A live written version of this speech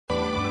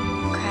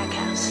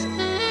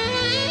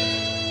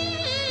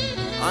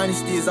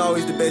Honesty is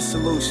always the best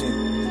solution.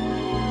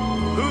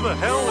 Who the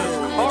hell is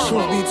Carlo?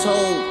 Truth be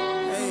told,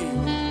 hey,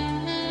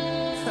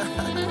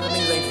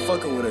 niggas ain't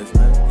fucking with us,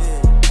 man.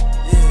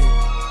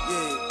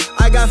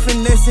 I got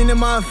Finessin in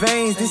my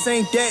veins, this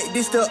ain't that,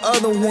 this the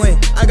other one.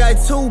 I got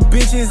 2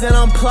 bitches and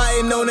I'm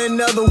plotting on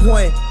another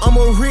one. I'm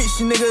a rich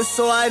nigga,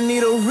 so I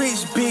need a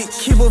rich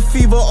bitch. Keep a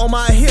fever on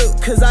my hip,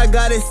 cause I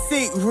got a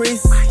sick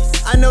wrist.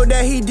 I know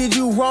that he did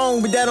you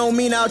wrong, but that don't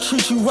mean I'll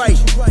treat you right.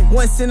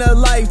 Once in a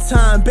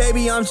lifetime,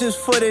 baby, I'm just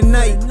for the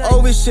night.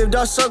 Overshift,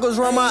 dark circles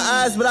around my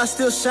eyes, but I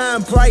still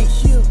shine bright.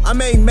 I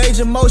make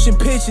major motion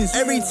pictures.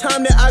 Every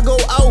time that I go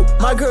out,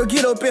 my girl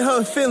get up in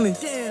her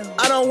feelings.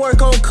 I don't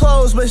work on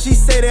clothes, but she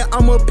say that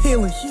I'm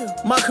appealing.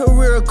 My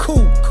career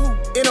cool,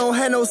 it don't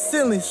have no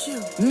ceilings.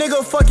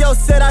 Nigga, fuck y'all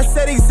said, I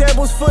set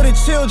examples for the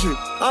children.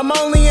 I'm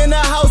only in the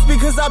house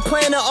because I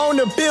plan to own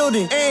the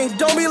building. And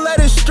don't be led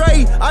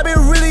astray, I been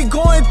really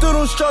going through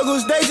them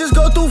struggles. They just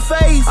go through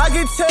phase. I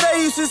can tell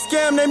they used to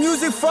scam, their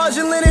music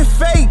fraudulent and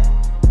fake.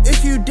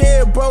 If you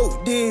dead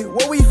broke, then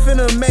what we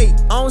finna make?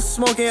 I'm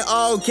smoking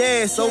all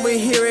gas, over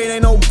here it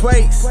ain't no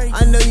brakes.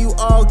 I know you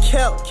all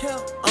kept,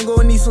 I'm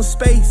gonna need some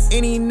space.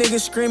 Any nigga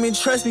screaming,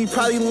 trust me,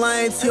 probably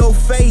lying to your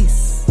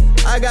face.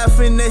 I got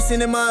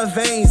Finessin in my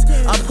veins.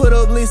 I put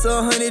up at least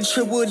 100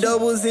 triple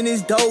doubles in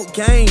this dope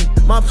game.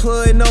 My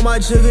plug know my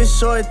jug is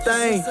short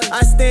thing.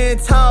 I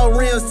stand tall,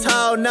 rims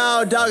tall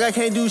now, dog, I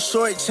can't do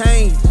short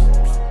change.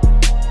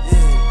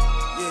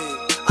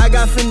 I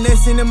got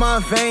Finessin in my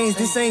veins,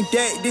 this ain't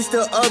that, this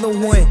the other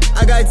one.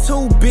 I got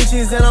 2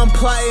 bitches and I'm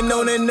plotting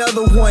on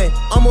another one.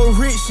 I'm a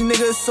rich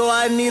nigga, so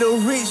I need a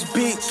rich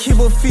bitch. Keep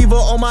a fever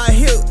on my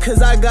hip,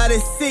 cause I got a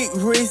sick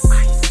wrist.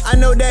 I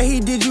know that he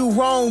did you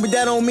wrong, but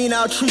that don't mean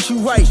I'll treat you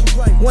right.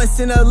 Once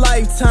in a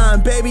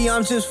lifetime, baby,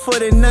 I'm just for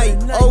the night.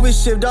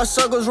 Overshift, dark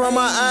circles around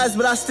my eyes,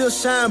 but I still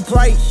shine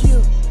bright.